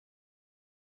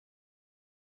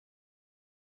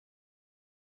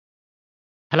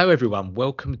Hello, everyone.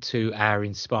 Welcome to our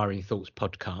Inspiring Thoughts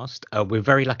podcast. We're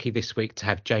very lucky this week to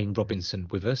have Jayne Robinson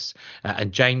with us.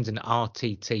 And Jayne's an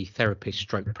RTT therapist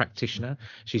stroke practitioner.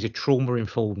 She's a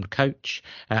trauma-informed coach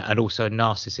and also a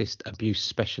narcissist abuse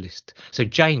specialist. So,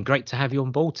 Jayne, great to have you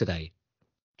on board today.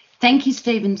 Thank you,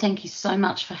 Stephen. Thank you so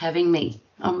much for having me.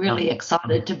 I'm really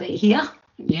excited to be here.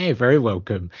 Yeah, very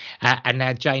welcome. And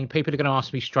now, Jayne, people are going to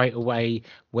ask me straight away,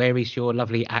 where is your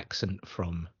lovely accent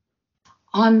from?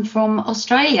 I'm from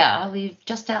Australia. I live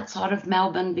just outside of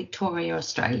Melbourne, Victoria,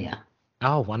 Australia.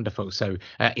 Oh, wonderful. So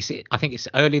I think it's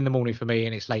early in the morning for me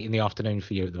and it's late in the afternoon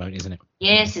for you at the moment, isn't it?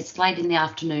 Yes, it's late in the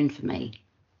afternoon for me.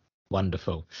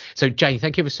 Wonderful. So, Jayne,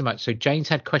 thank you ever so much. So, Jayne's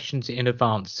had questions in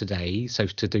advance today, so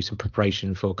to do some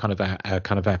preparation for kind of our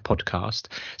podcast.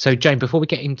 So, Jayne, before we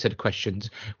get into the questions,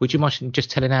 would you mind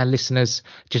just telling our listeners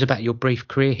just about your brief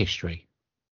career history?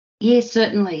 Yes,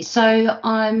 certainly. So,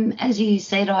 as you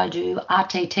said, I do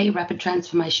RTT, Rapid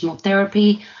Transformational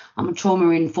Therapy. I'm a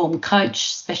trauma-informed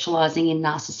coach specialising in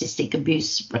narcissistic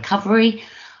abuse recovery.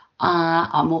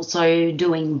 I'm also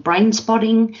doing brain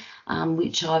spotting,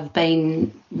 which I've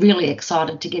been really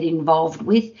excited to get involved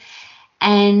with.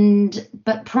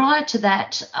 But prior to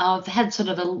that, I've had sort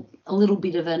of a little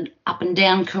bit of an up and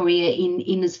down career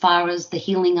in as far as the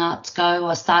healing arts go.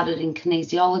 I started in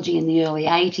kinesiology in the early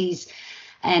 80s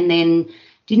and then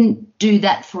didn't do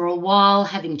that for a while,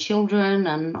 having children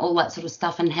and all that sort of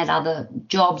stuff, and had other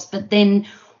jobs. But then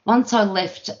once I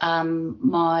left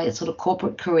my sort of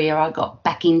corporate career, I got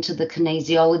back into the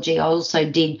kinesiology. I also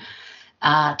did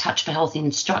touch for health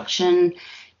instruction,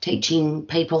 teaching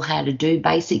people how to do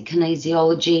basic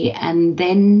kinesiology. And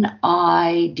then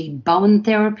I did Bowen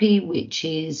therapy, which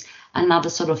is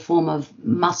another sort of form of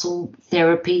muscle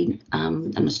therapy,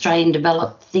 an Australian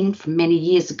developed thing from many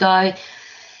years ago.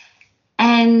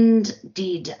 And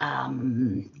did,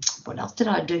 what else did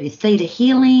I do? Theta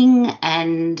healing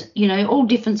and, all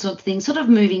different sort of things, sort of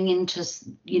moving into,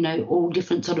 all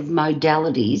different sort of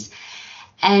modalities.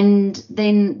 And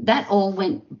then that all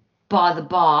went by the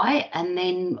by. And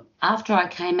then after I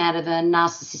came out of a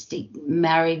narcissistic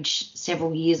marriage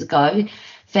several years ago,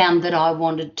 found that I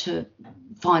wanted to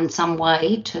find some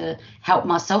way to help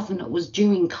myself. And it was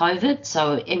during COVID.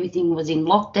 So everything was in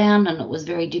lockdown and it was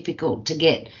very difficult to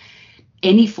get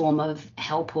any form of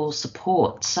help or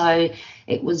support. So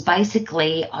it was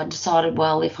basically, I decided,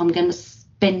 well, if I'm going to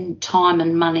spend time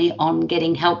and money on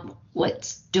getting help,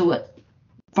 let's do it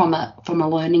from a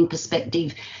learning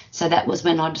perspective. So that was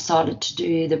when I decided to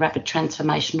do the rapid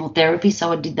transformational therapy.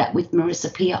 So I did that with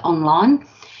Marissa Peer online.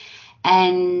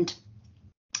 And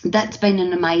that's been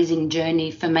an amazing journey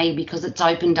for me because it's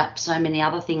opened up so many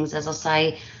other things, as I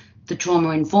say, the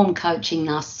trauma-informed coaching,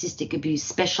 narcissistic abuse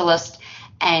specialist,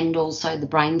 and also the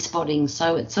brain spotting.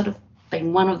 So it's sort of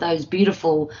been one of those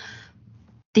beautiful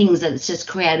things that's just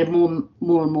created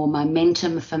more and more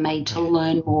momentum for me to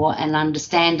learn more and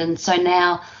understand. And so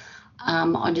now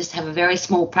I just have a very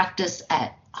small practice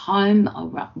at home.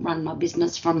 I run my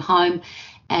business from home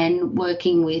and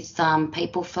working with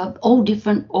people for all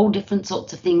different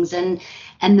sorts of things. And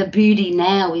the beauty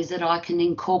now is that I can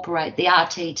incorporate the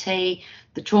RTT,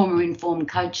 the trauma-informed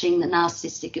coaching, the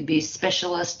narcissistic abuse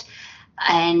specialist,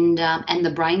 and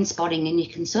the brain spotting, and you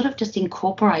can sort of just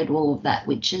incorporate all of that,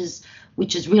 which is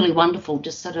really wonderful,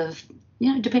 just sort of,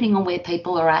 depending on where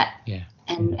people are at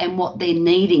and what they're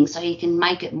needing, so you can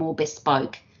make it more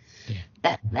bespoke.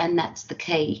 That's the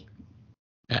key.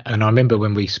 And I remember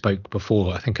when we spoke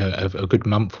before, I think a good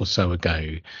month or so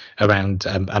ago, around,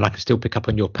 and I can still pick up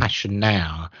on your passion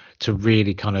now to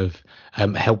really kind of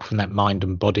help from that mind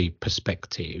and body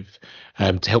perspective,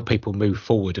 to help people move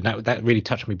forward. And that really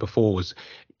touched me before, was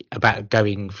about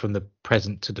going from the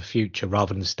present to the future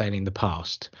rather than staying in the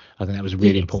past. I think that was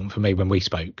really important for me when we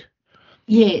spoke.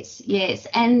 Yes.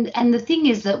 And the thing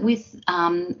is that with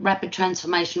rapid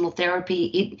transformational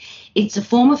therapy, it's a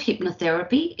form of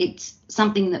hypnotherapy. It's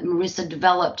something that Marissa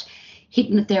developed,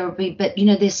 hypnotherapy, but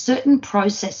there's certain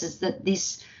processes that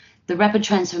the rapid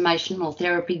transformational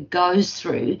therapy goes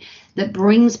through that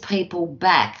brings people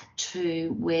back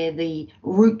to where the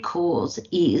root cause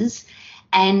is.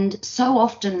 And so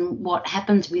often what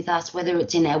happens with us, whether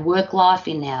it's in our work life,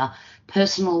 in our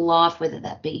personal life, whether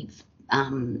that be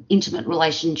intimate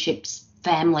relationships,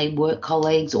 family, work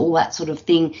colleagues, all that sort of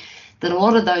thing, that a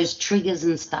lot of those triggers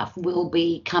and stuff will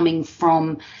be coming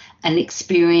from an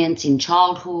experience in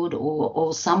childhood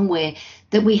or somewhere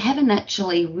that we haven't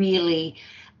actually really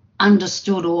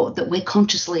understood or that we're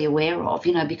consciously aware of,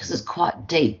 because it's quite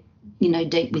deep,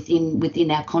 deep within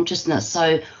our consciousness.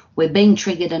 So we're being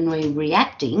triggered and we're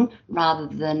reacting rather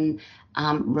than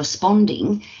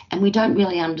responding, and we don't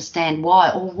really understand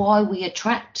why, or why we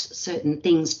attract certain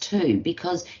things too,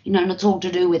 because, and it's all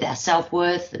to do with our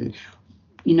self-worth and,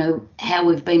 how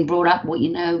we've been brought up,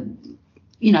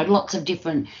 lots of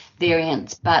different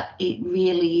variants, but it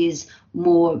really is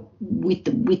more with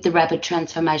the rapid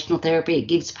transformational therapy. It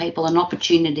gives people an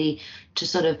opportunity to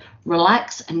sort of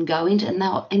relax and go into, and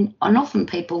often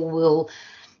people will,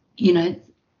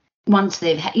 once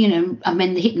they've had, the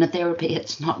hypnotherapy,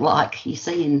 it's not like you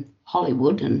see in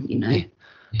Hollywood and,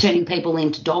 turning people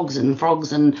into dogs and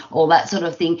frogs and all that sort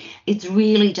of thing. It's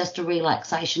really just a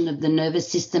relaxation of the nervous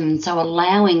system. And so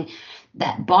allowing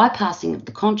that bypassing of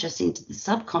the conscious into the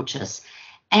subconscious,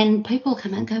 and people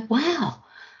come and go, wow,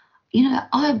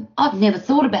 I've never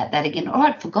thought about that again, or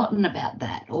I'd forgotten about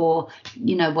that, or,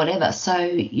 whatever. So,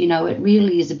 it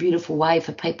really is a beautiful way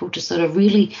for people to sort of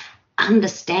really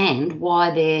understand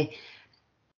why they're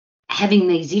having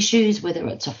these issues, whether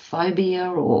it's a phobia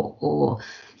or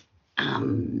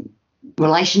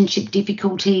relationship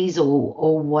difficulties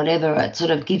or whatever. It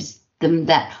sort of gives them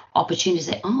that opportunity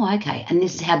to say, oh, okay, and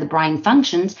this is how the brain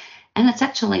functions, and it's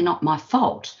actually not my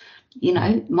fault.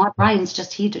 My brain's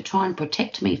just here to try and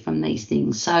protect me from these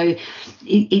things. So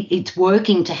it's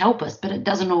working to help us, but it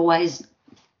doesn't always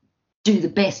do the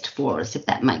best for us, if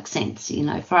that makes sense,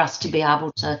 for us to be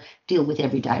able to deal with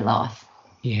everyday life.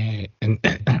 Yeah, and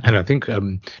I think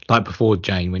like before,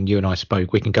 Jayne, when you and I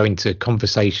spoke, we can go into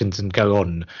conversations and go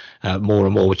on more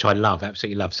and more, which I love,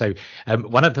 absolutely love. So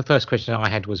one of the first questions I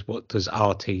had was, what does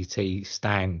RTT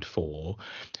stand for?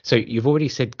 So you've already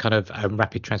said kind of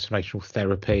rapid transformational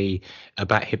therapy,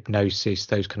 about hypnosis,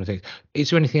 those kind of things. Is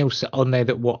there anything else on there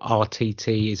that what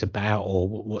RTT is about, or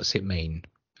what's it mean?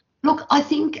 Look, I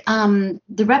think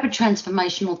the rapid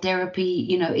transformational therapy,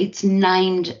 it's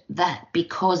named that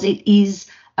because it is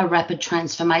a rapid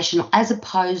transformational, as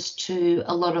opposed to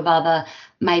a lot of other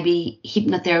maybe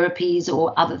hypnotherapies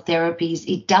or other therapies.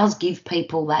 It does give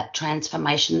people that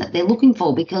transformation that they're looking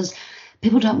for, because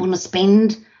people don't want to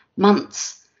spend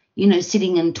months,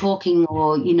 sitting and talking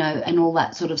or, and all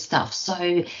that sort of stuff.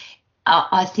 So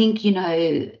I think,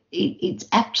 it's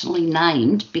actually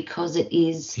named because it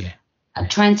is a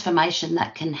transformation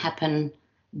that can happen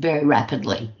very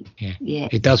rapidly. Yeah.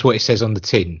 It does what it says on the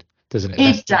tin, doesn't it?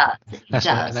 It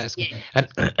does.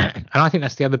 And I think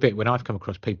that's the other bit. When I've come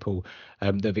across people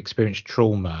that have experienced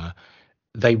trauma,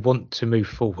 they want to move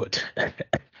forward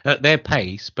at their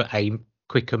pace, but a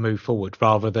quicker move forward,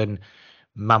 rather than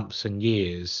months and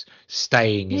years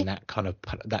staying in that kind of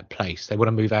that place. They want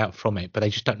to move out from it, but they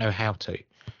just don't know how to.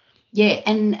 Yeah,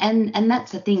 and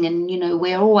that's the thing, and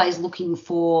we're always looking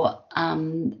for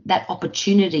that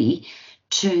opportunity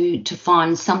to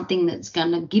find something that's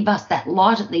going to give us that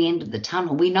light at the end of the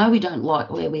tunnel. We know we don't like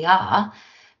where we are,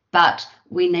 but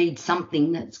we need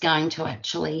something that's going to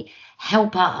actually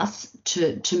help us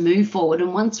to move forward.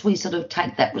 And once we sort of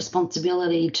take that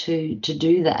responsibility to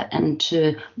do that and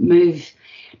to move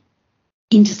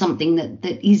into something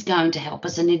that is going to help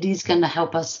us, and it is going to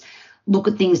help us look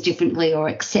at things differently or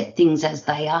accept things as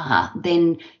they are,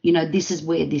 then, this is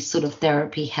where this sort of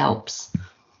therapy helps.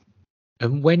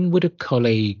 And when would a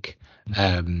colleague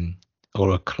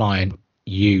or a client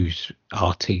use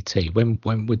RTT?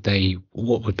 When would they,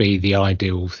 what would be the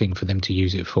ideal thing for them to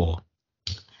use it for?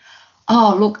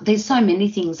 Oh, look, there's so many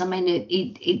things. I mean,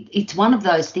 it's one of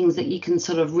those things that you can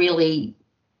sort of really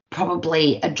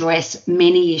probably address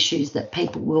many issues that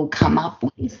people will come up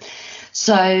with.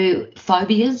 So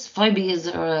phobias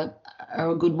are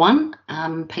a good one.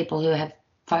 People who have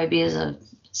phobias of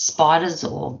spiders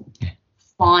or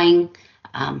flying,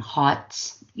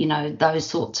 heights, those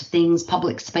sorts of things,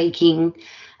 public speaking,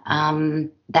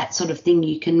 that sort of thing.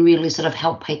 You can really sort of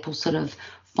help people sort of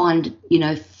find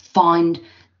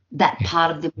that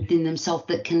part of them within themselves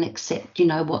that can accept,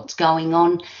 what's going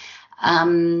on.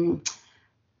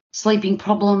 Sleeping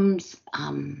problems,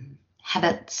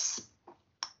 habits,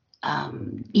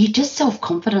 just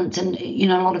self-confidence, and a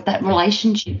lot of that,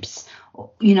 relationships,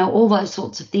 all those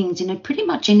sorts of things, pretty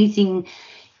much anything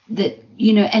that,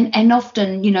 and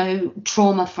often,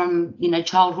 trauma from,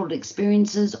 childhood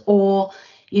experiences, or,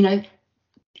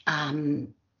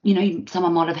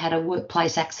 someone might have had a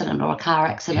workplace accident or a car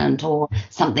accident or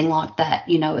something like that.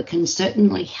 It can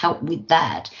certainly help with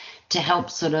that, to help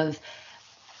sort of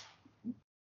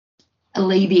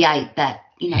alleviate that,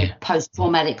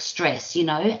 post-traumatic stress,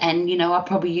 and, I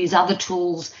probably use other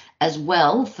tools as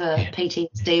well for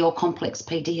PTSD or complex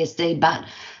PTSD,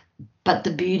 but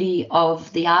the beauty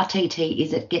of the RTT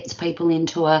is it gets people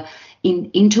into a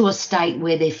into a state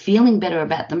where they're feeling better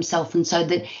about themselves, and so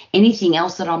that anything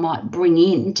else that I might bring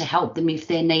in to help them if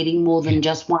they're needing more than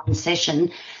just one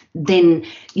session, then,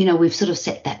 you know, we've sort of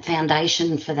set that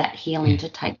foundation for that healing to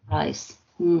take place.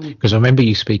 Because I remember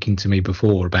you speaking to me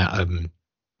before about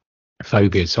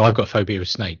phobias. So I've got phobia of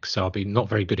snakes, so I'll be not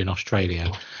very good in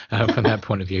Australia from that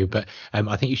point of view. But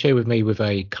I think you shared with me with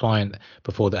a client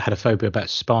before that had a phobia about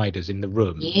spiders in the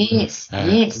room. Yes.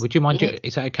 Would you mind?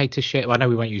 Is that okay to share? Well, I know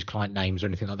we won't use client names or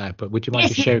anything like that, but would you mind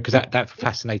just sharing? Because that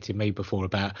fascinated me before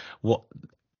about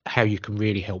how you can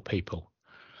really help people.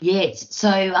 Yes. So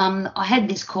I had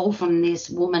this call from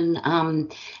this woman,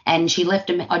 and she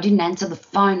left I didn't answer the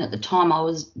phone at the time. I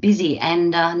was busy, and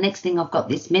next thing I've got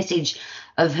this message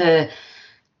of her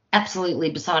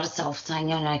absolutely beside herself saying,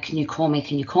 you know, can you call me?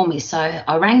 Can you call me? So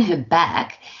I rang her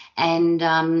back,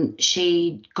 and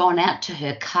she'd gone out to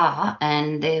her car,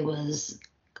 and there was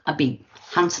a big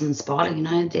huntsman spider, you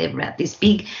know, they're about this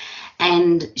big.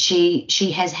 And she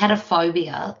has had a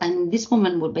phobia, and this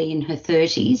woman would be in her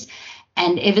 30s.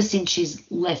 And ever since she's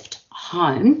left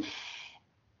home,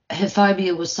 her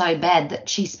phobia was so bad that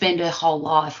she spent her whole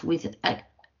life with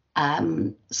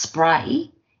a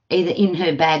spray either in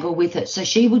her bag or with her. So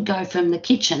she would go from the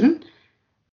kitchen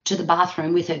to the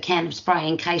bathroom with her can of spray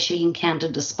in case she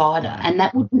encountered a spider. And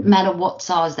that wouldn't matter what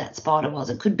size that spider was.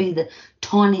 It could be the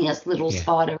tiniest little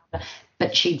spider,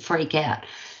 but she'd freak out.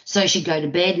 So she'd go to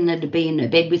bed and it'd be in her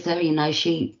bed with her, you know,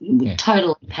 she was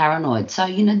totally paranoid. So,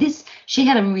 you know, she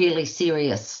had a really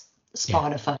serious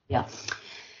spider phobia.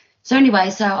 So anyway,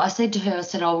 so I said to her, I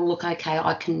said, oh, look, okay,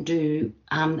 I can do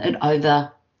it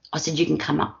over. I said, you can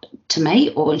come up to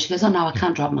me. And she goes, oh, no, I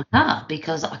can't drive my car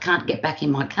because I can't get back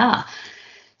in my car.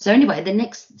 So anyway,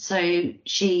 so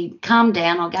she calmed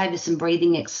down. I gave her some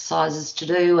breathing exercises to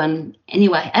do. And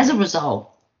anyway, as a result,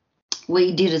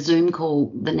 we did a Zoom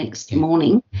call the next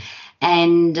morning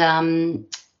and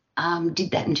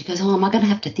did that. And she goes, oh, am I going to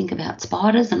have to think about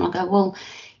spiders? And I go, well,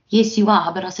 yes, you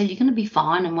are. But I said, you're going to be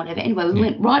fine and whatever. Anyway, we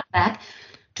went right back,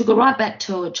 took her right back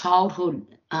to a childhood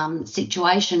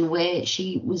situation where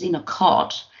she was in a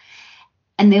cot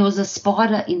and there was a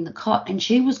spider in the cot and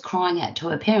she was crying out to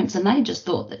her parents and they just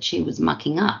thought that she was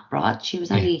mucking up, right? She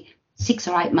was only 6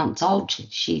 or 8 months old,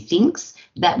 she thinks.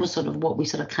 That was sort of what we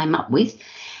sort of came up with.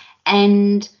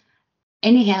 And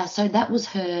anyhow, so that was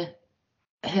her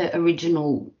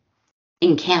original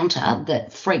encounter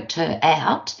that freaked her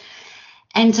out.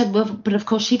 And so, but of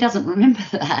course, she doesn't remember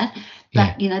that.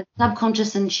 But, you know,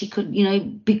 subconscious, and she could, you know,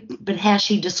 but how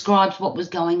she describes what was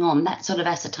going on, that sort of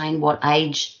ascertained what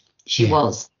age she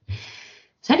was.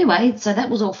 So anyway, so that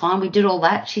was all fine. We did all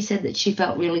that. She said that she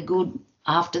felt really good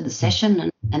after the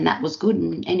session and that was good.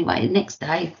 And anyway, the next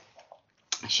day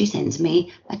she sends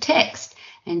me a text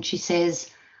and she says,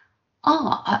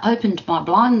 oh, I opened my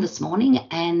blind this morning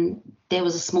and there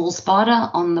was a small spider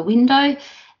on the window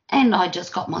and I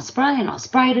just got my spray and I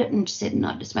sprayed it. And she said, and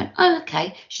I just went, oh,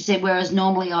 okay. She said, whereas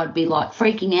normally I'd be like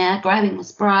freaking out, grabbing my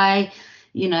spray,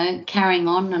 you know, carrying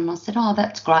on. And I said, oh,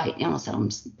 that's great. And I said, I'm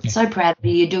so proud of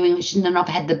you. You're doing it. And I've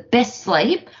had the best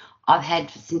sleep I've had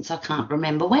since I can't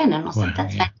remember when. And I said,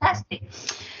 that's fantastic.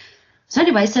 So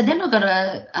anyway, so then I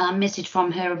got a message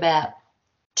from her about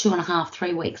 2.5,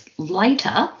 3 weeks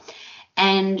later,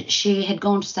 and she had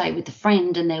gone to stay with a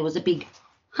friend and there was a big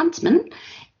huntsman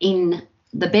in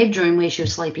the bedroom where she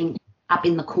was sleeping up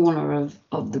in the corner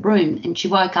of the room, and she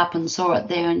woke up and saw it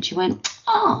there and she went,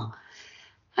 oh,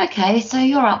 okay, so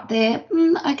you're up there.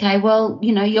 Okay, well,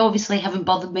 you know, you obviously haven't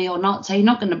bothered me or not, so you're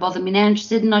not going to bother me now. And she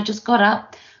said, and I just got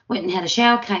up, went and had a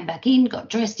shower, came back in, got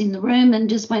dressed in the room and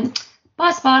just went,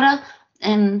 bye, spider,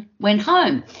 and went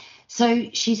home. So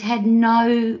she's had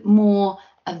no more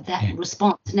of that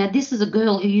response. Now, this is a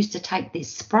girl who used to take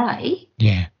this spray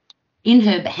in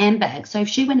her handbag. So if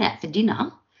she went out for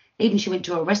dinner, even she went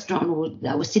to a restaurant or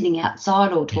they were sitting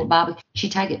outside or to a barbecue,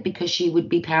 she'd take it because she would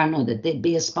be paranoid that there'd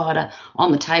be a spider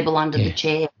on the table, under the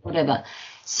chair, whatever.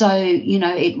 So, you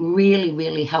know, it really,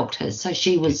 really helped her. So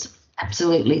she was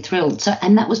absolutely thrilled. So,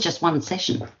 and that was just one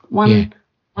session, one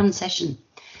session.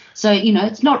 So, you know,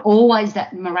 it's not always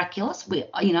that miraculous.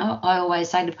 You know, I always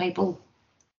say to people,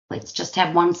 let's just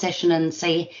have one session and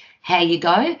see how you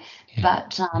go.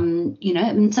 But, you know,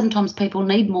 and sometimes people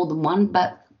need more than one,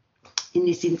 but in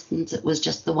this instance it was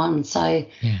just the one. So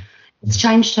it's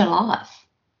changed her life.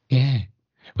 Yeah.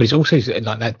 But it's also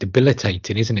like that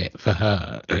debilitating, isn't it, for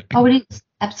her? Oh, it is.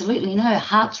 Absolutely. You know, her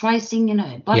heart's racing, you know,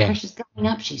 her blood pressure's going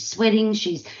up, she's sweating,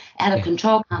 she's out of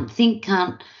control, can't think,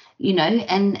 you know,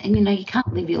 and, you know, you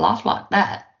can't live your life like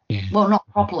that. Yeah. Well, not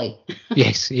properly.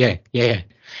 Yes, yeah.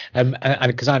 And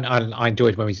because I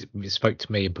enjoyed when we spoke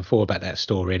to me before about that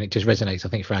story, and it just resonates, I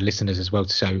think, for our listeners as well,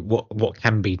 to show what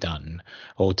can be done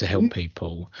or to help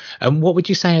people. And what would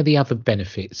you say are the other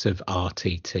benefits of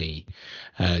RTT,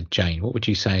 Jayne? What would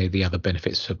you say are the other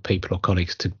benefits for people or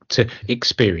colleagues to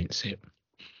experience it?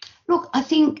 Look, I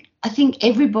think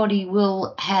everybody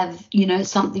will have,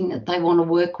 something that they want to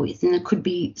work with, and it could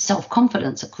be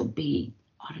self-confidence, it could be,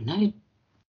 I don't know,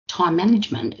 time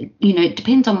management. It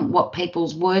depends on what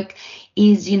people's work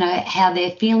is, how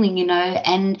they're feeling,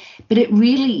 but it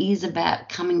really is about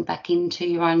coming back into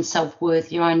your own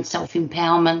self-worth, your own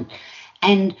self-empowerment,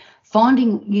 and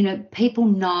finding, people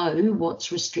know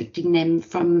what's restricting them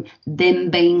from them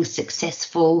being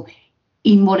successful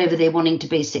in whatever they're wanting to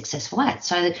be successful at.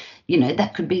 So,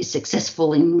 that could be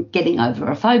successful in getting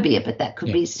over a phobia, but that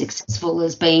could be successful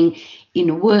as being in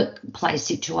a workplace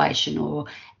situation, or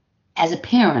as a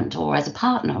parent, or as a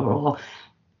partner, or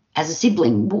as a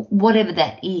sibling, whatever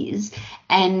that is.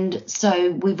 And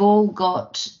so we've all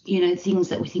got, things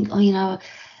that we think,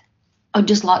 I'd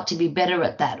just like to be better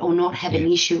at that, or not have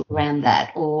an issue around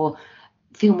that, or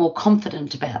feel more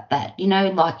confident about that.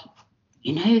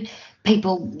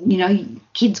 People,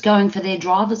 kids going for their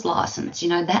driver's license,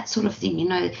 that sort of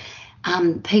thing,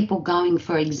 people going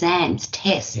for exams,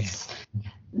 tests,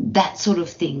 that sort of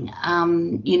thing.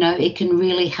 It can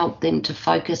really help them to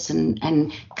focus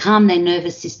and calm their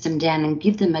nervous system down and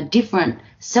give them a different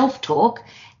self-talk,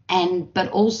 but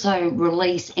also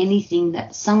release anything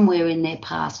that somewhere in their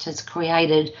past has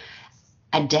created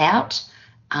a doubt,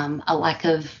 a lack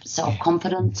of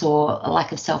self-confidence, or a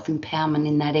lack of self-empowerment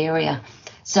in that area.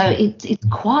 So it's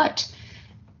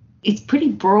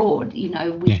pretty broad,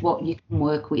 with what you can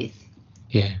work with.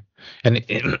 Yeah. And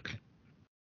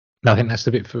I think that's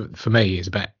the bit for me is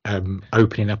about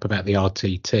opening up about the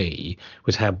RTT,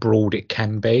 was how broad it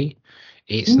can be.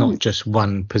 It's not just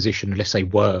one position, let's say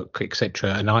work,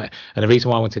 etc. And the reason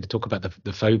why I wanted to talk about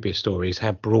the phobia story is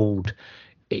how broad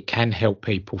it can help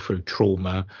people through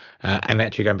trauma, and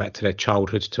actually going back to their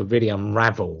childhoods to really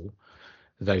unravel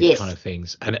those kind of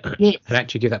things, and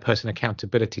actually give that person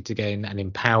accountability to gain an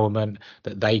empowerment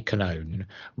that they can own,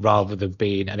 rather than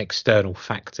being an external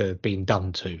factor being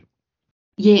done to.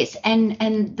 Yes, and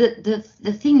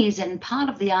the thing is, and part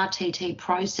of the RTT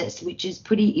process, which is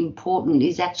pretty important,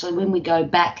 is actually when we go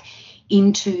back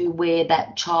into where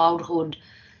that childhood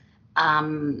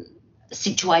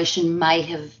situation may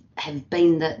have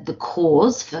been the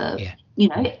cause for,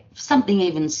 something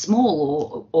even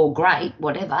small or great,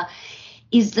 whatever,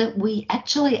 is that we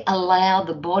actually allow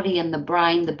the body and the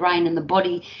brain and the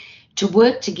body to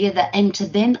work together, and to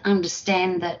then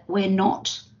understand that we're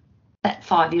not that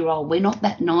 5-year-old, we're not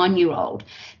that 9-year-old.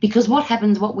 Because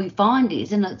what we find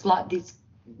is, and it's like this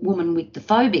woman with the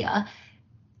phobia,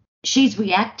 she's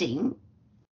reacting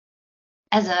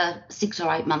as a 6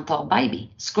 or 8 month old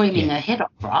baby, screaming her head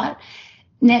off, right?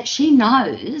 Now she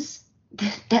knows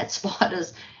that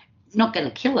spider's not going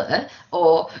to kill her,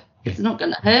 or it's not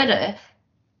going to hurt her,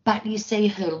 but you see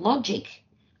her logic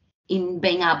in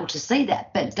being able to see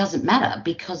that. But it doesn't matter,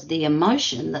 because the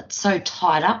emotion that's so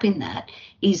tied up in that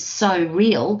is so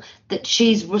real that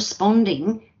she's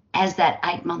responding as that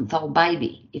 8-month-old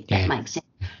baby, if that makes sense.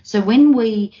 So when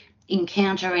we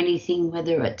encounter anything,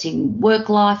 whether it's in work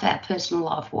life, our personal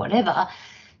life, whatever,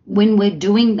 when we're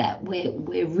doing that,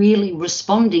 we're really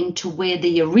responding to where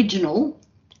the original,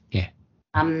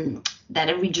 that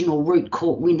original root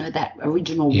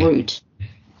root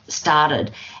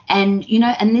started. And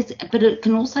but it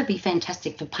can also be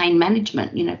fantastic for pain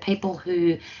management. People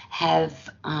who have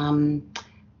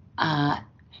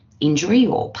injury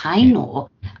or pain, or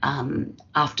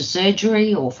after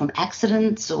surgery, or from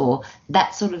accidents, or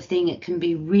that sort of thing, it can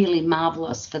be really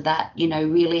marvelous for that,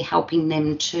 really helping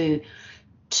them to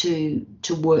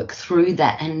work through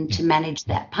that and to manage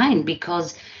that pain,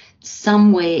 because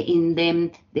somewhere in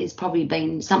them there's probably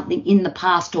been something in the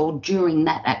past or during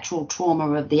that actual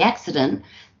trauma of the accident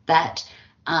that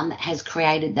has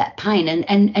created that pain.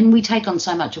 And we take on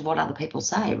so much of what other people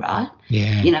say, right?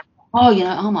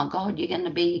 Oh my God, you're going to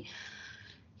be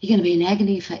in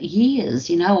agony for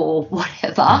years, or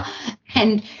whatever.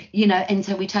 And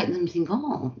so we take them and think,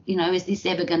 is this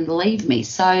ever going to leave me?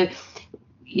 So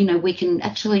we can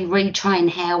actually retrain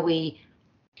how we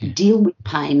deal with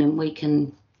pain, and we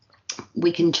can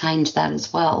change that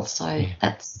as well. So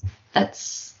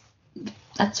that's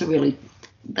a really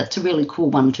cool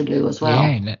one to do as well.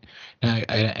 And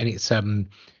it's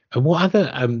what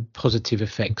other positive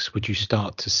effects would you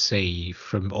start to see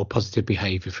from, or positive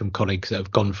behaviour from, colleagues that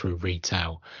have gone through rapid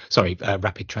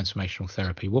transformational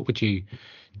therapy? What would you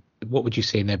what would you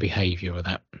see in their behaviour or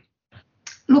that?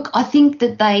 Look, I think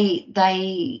that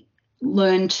they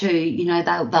learn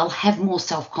to, they'll have more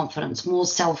self-confidence, more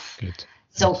Good.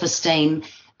 self-esteem.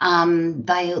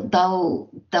 They'll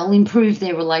improve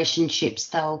their relationships.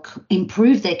 They'll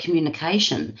improve their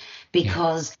communication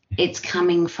because it's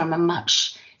coming from a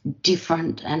much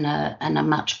different and a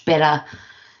much better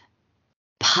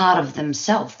part of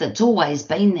themselves that's always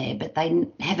been there, but they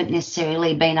haven't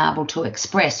necessarily been able to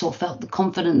express or felt the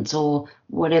confidence or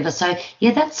whatever. So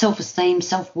that's self-esteem,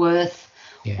 self-worth,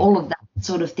 all of that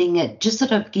sort of thing. It just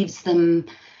sort of gives them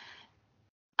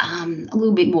a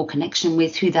little bit more connection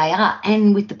with who they are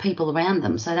and with the people around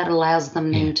them. So that allows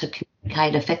them then to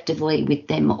communicate effectively with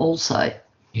them also.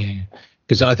 Yeah.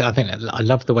 Because I think I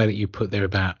love the way that you put there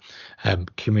about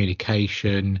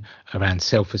communication, around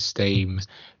self-esteem,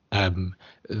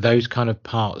 those kind of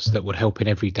parts that would help in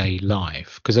everyday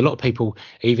life. Because a lot of people,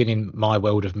 even in my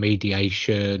world of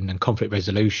mediation and conflict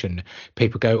resolution,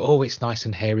 people go, oh, it's nice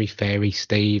and hairy fairy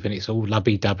Steve, and it's all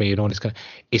lovey-dovey and all this kind of.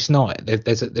 It's not.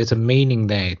 There's a meaning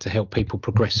there to help people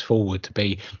progress forward, to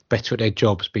be better at their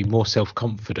jobs, be more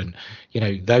self-confident,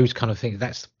 those kind of things.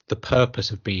 That's the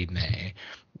purpose of being there.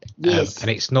 Yes.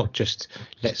 And it's not just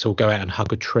let's all go out and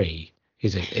hug a tree,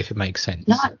 is it? If it makes sense.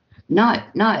 No,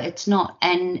 it's not.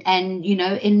 And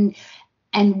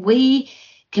we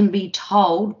can be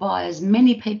told by as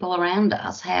many people around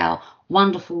us how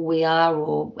wonderful we are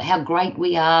or how great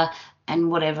we are and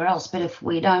whatever else. But if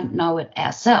we don't know it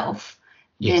ourselves,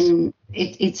 then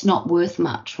it's not worth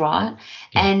much, right?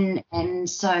 And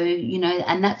so,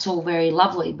 and that's all very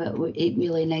lovely, but it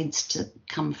really needs to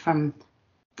come from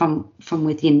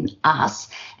within us.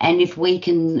 And if we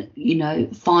can,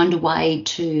 find a way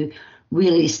to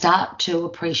really start to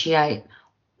appreciate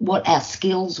what our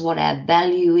skills, what our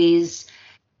value is,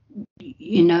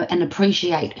 and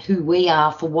appreciate who we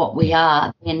are for what we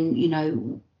are,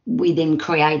 then, we then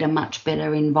create a much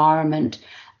better environment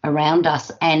around us.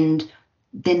 And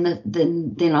then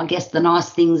I guess the nice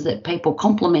things that people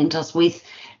compliment us with,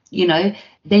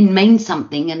 then mean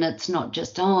something, and it's not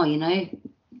just,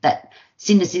 that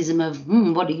cynicism of,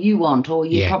 what do you want? Or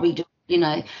you probably do,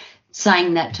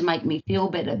 saying that to make me feel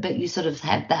better, but you sort of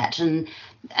have that and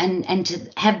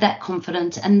to have that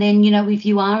confidence. And then, if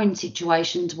you are in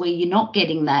situations where you're not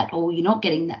getting that or you're not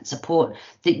getting that support,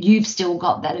 that you've still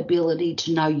got that ability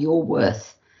to know your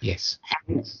worth. Yes.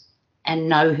 And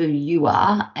know who you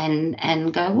are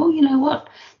and go, well, you know what,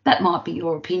 that might be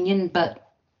your opinion, but,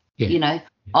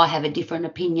 I have a different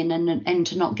opinion, and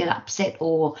to not get upset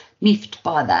or miffed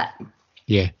by that.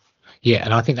 Yeah. Yeah,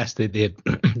 and I think that's the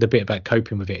the bit about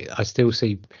coping with it. I still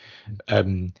see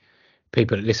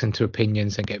people that listen to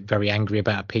opinions and get very angry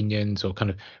about opinions, or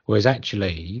kind of, whereas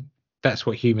actually that's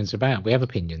what humans are about. We have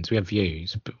opinions, we have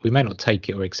views, but we may not take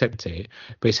it or accept it,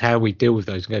 but it's how we deal with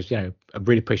those. And goes, I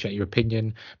really appreciate your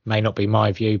opinion, may not be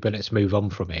my view, but let's move on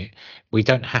from it. We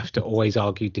don't have to always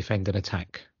argue, defend and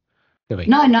attack.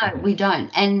 No, we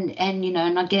don't. And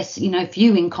and I guess, for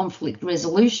you in conflict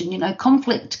resolution,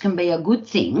 conflict can be a good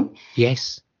thing.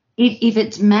 Yes. If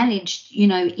it's managed,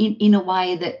 in a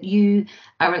way that you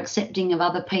are accepting of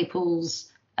other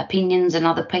people's opinions and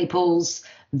other people's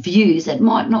views. It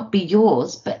might not be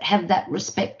yours, but have that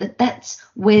respect that that's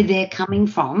where they're coming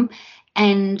from,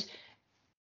 and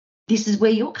this is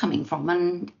where you're coming from.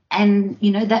 And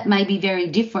that may be very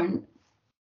different,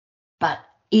 but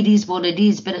it is what it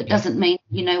is. But it doesn't mean,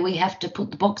 we have to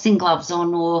put the boxing gloves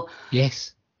on or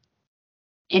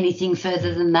anything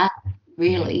further than that,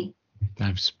 really.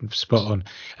 No, spot on.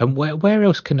 And where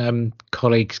else can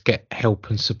colleagues get help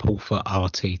and support for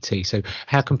RTT? So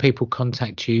how can people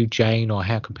contact you, Jayne, or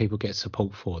how can people get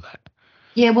support for that?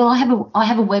 Yeah, well, I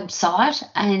have a website,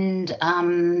 and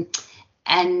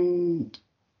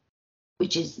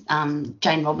which is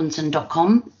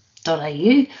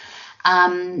jaynerobinson.com.au.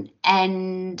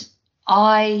 And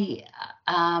I,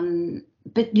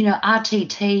 but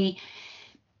RTT,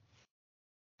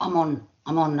 I'm on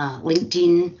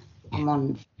LinkedIn, I'm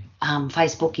on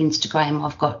Facebook, Instagram.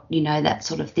 I've got that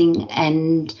sort of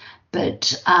thing,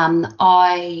 but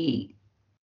I,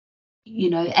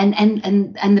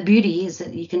 and the beauty is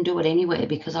that you can do it anywhere,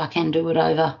 because I can do it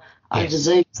over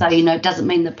Zoom. So it doesn't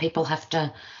mean that people have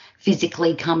to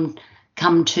physically come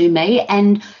to me.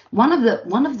 And one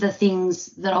of the things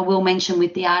that I will mention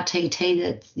with the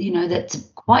RTT that's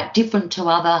quite different to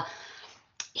other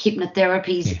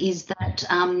hypnotherapies is that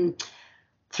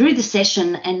through the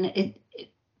session, and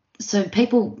so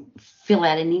people fill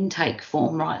out an intake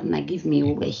form, right, and they give me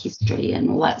all their history and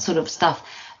all that sort of stuff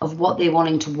of what they're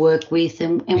wanting to work with,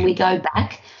 and we go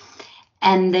back,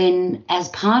 And then as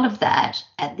part of that,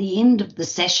 at the end of the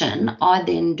session, I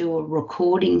then do a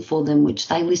recording for them, which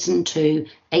they listen to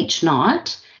each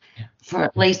night for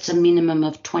at least a minimum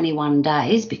of 21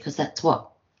 days, because that's what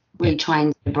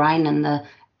retrains the brain and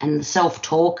the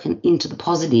self-talk into the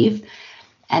positive.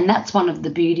 And that's one of the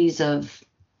beauties of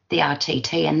the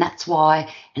RTT, and that's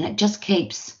why, and it just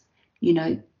keeps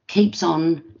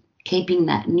on keeping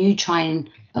that new train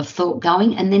of thought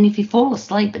going. And then if you fall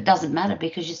asleep, it doesn't matter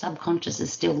because your subconscious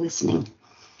is still listening.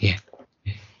 Yeah.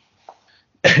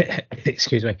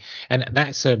 Excuse me. And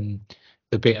that's the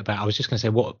bit about, I was just going to say,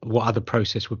 what other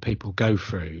process would people go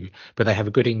through? But they have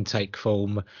a good intake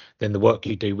form, then the work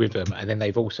you do with them, and then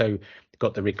they've also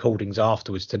got the recordings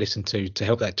afterwards to listen to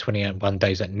help that 21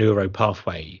 days, that neuro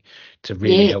pathway, to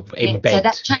really help embed. So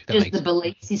that changes the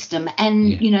belief system.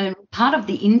 And part of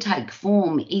the intake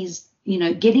form is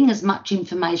getting as much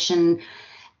information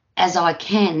as I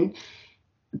can,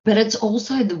 but it's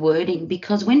also the wording,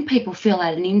 because when people fill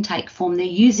out an intake form, they're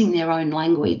using their own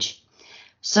language.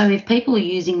 So if people are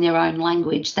using their own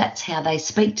language, that's how they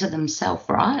speak to themselves,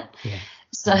 right? Yeah.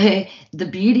 So the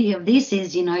beauty of this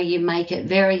is, you make it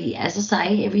very, as I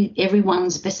say,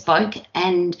 everyone's bespoke.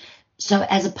 And so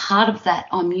as a part of that,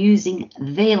 I'm using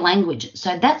their language.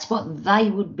 So that's what they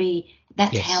would be,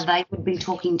 that's how they would be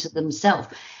talking to themselves.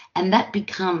 And that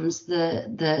becomes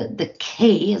the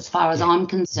key as far as I'm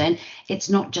concerned. It's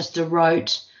not just a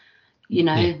rote,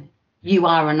 you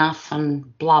are enough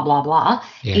and blah, blah, blah.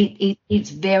 Yeah. It's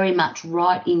very much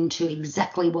right into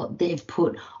exactly what they've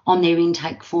put on their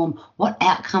intake form, what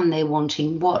outcome they're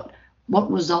wanting, what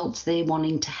results they're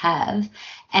wanting to have.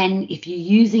 And if you're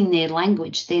using their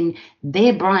language, then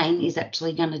their brain is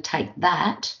actually going to take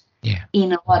that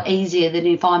in a lot easier than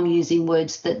if I'm using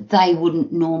words that they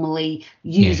wouldn't normally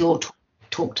use or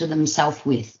talk to themselves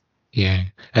with. Yeah.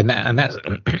 And that's,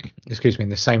 excuse me, in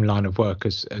the same line of work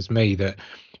as me, that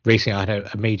recently I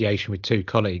had a mediation with two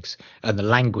colleagues, and the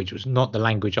language was not the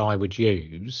language I would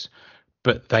use,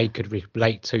 but they could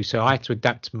relate to. So I had to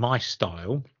adapt my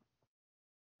style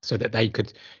so that they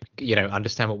could,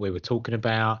 understand what we were talking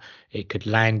about. It could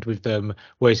land with them.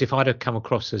 Whereas if I'd have come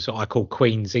across as what I call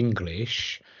Queen's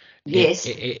English,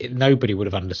 nobody would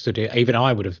have understood it. Even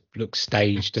I would have looked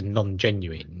staged and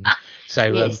non-genuine.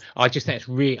 So I just think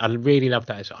I really love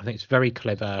that. I think it's very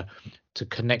clever to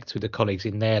connect with the colleagues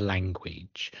in their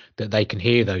language, that they can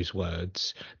hear those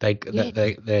words. Their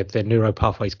neural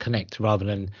pathways connect, rather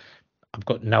than I've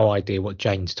got no idea what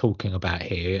Jayne's talking about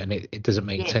here, and it doesn't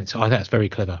make sense. I think that's very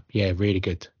clever. Yeah, really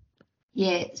good.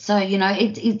 Yeah. So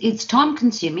it's time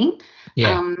consuming.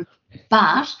 Yeah.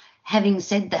 But having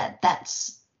said that,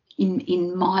 that's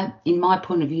in my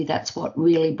point of view, that's what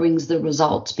really brings the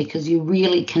results, because you're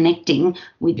really connecting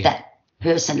with that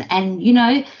person. And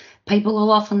people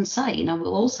will often say,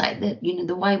 we'll all say that,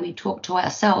 the way we talk to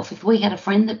ourselves, if we had a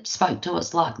friend that spoke to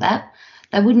us like that,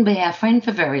 they wouldn't be our friend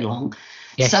for very long.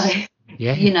 Yes.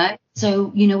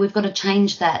 So we've got to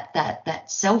change that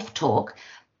self-talk,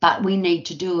 but we need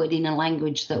to do it in a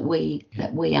language that we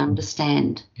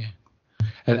understand. Yeah.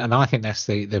 And I think that's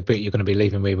the bit you're going to be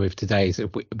leaving me with today, is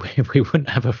that we wouldn't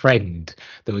have a friend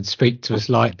that would speak to us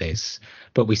like this,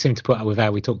 but we seem to put up with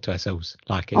how we talk to ourselves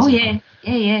like it. Oh, yeah.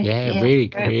 Really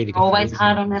good. Always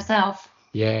hard on ourselves.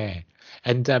 Yeah.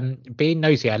 And being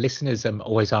nosy, our listeners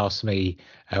always ask me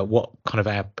what kind of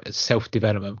our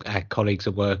self-development our colleagues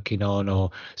are working on, or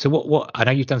so what I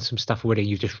know you've done some stuff already.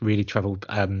 You've just really travelled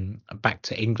back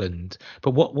to England,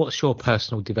 but what's your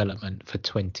personal development for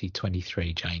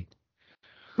 2023, Jayne?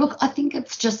 Look, I think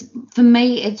it's just, for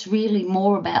me, it's really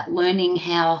more about learning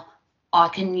how I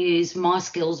can use my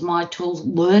skills, my tools,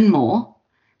 learn more,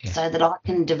 so that I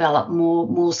can develop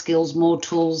more skills, more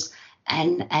tools,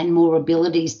 and more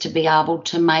abilities to be able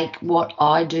to make what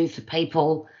I do for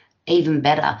people even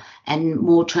better and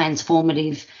more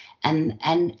transformative.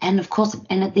 And of course,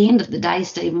 and at the end of the day,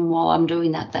 Stephen, while I'm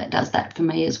doing that does that for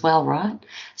me as well, right?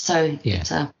 So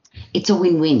it's a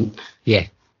win-win. Yeah.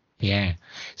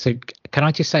 So can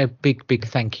I just say a big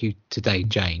thank you today,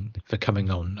 Jayne, for coming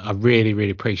on. I really,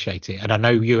 really appreciate it. And I know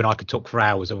you and I could talk for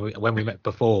hours, and when we met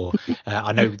before,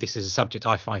 I know this is a subject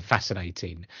I find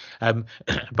fascinating. But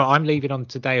I'm leaving on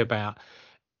today about,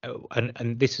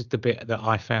 and this is the bit that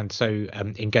I found so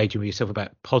engaging with yourself,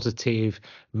 about positive,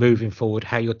 moving forward,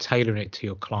 how you're tailoring it to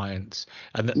your clients,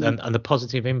 and the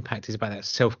positive impact is about that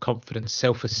self-confidence,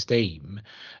 self-esteem,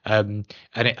 and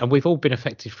we've all been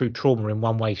affected through trauma in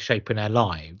one way, shape in our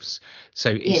lives.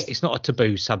 So it's not a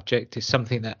taboo subject. It's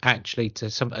something that actually, to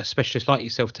a specialist like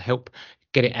yourself, to help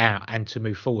get it out and to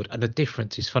move forward. And the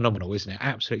difference is phenomenal, isn't it?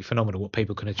 Absolutely phenomenal what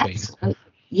people can achieve. Absolutely.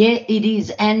 Yeah, it is.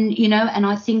 And, and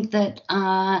I think that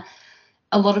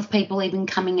a lot of people even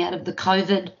coming out of the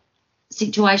COVID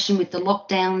situation with the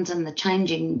lockdowns and the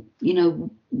changing,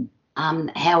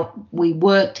 how we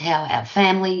worked, how our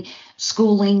family,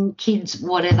 schooling, kids,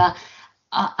 whatever.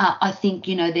 I think,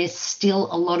 there's still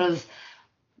a lot of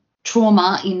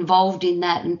trauma involved in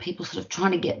that, and people sort of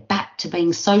trying to get back to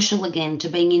being social again, to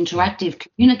being interactive,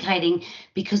 communicating,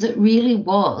 because it really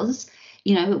was,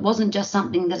 it wasn't just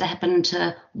something that happened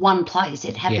to one place.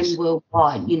 It happened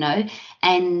worldwide,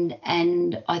 and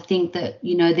I think that,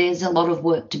 there's a lot of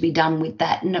work to be done with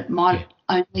that, and it might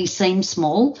only seem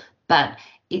small, but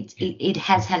it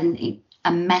has had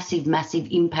a massive, massive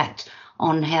impact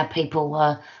on how people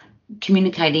are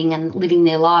communicating and living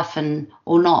their life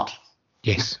or not.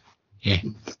 Yes. Yeah.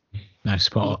 No,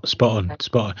 spot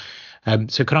on.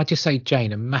 So can I just say,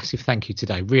 Jayne, a massive thank you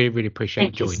today. Really, really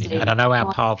appreciate you joining. And I know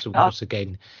our paths will cross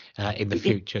again in the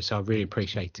future, so I really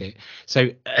appreciate it. So,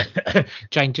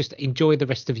 Jayne, just enjoy the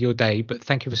rest of your day. But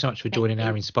thank you so much for joining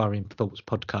our Inspiring Thoughts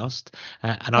podcast.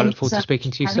 And I look forward to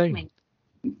speaking to you soon.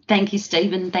 Thank you,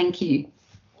 Stephen. Thank you.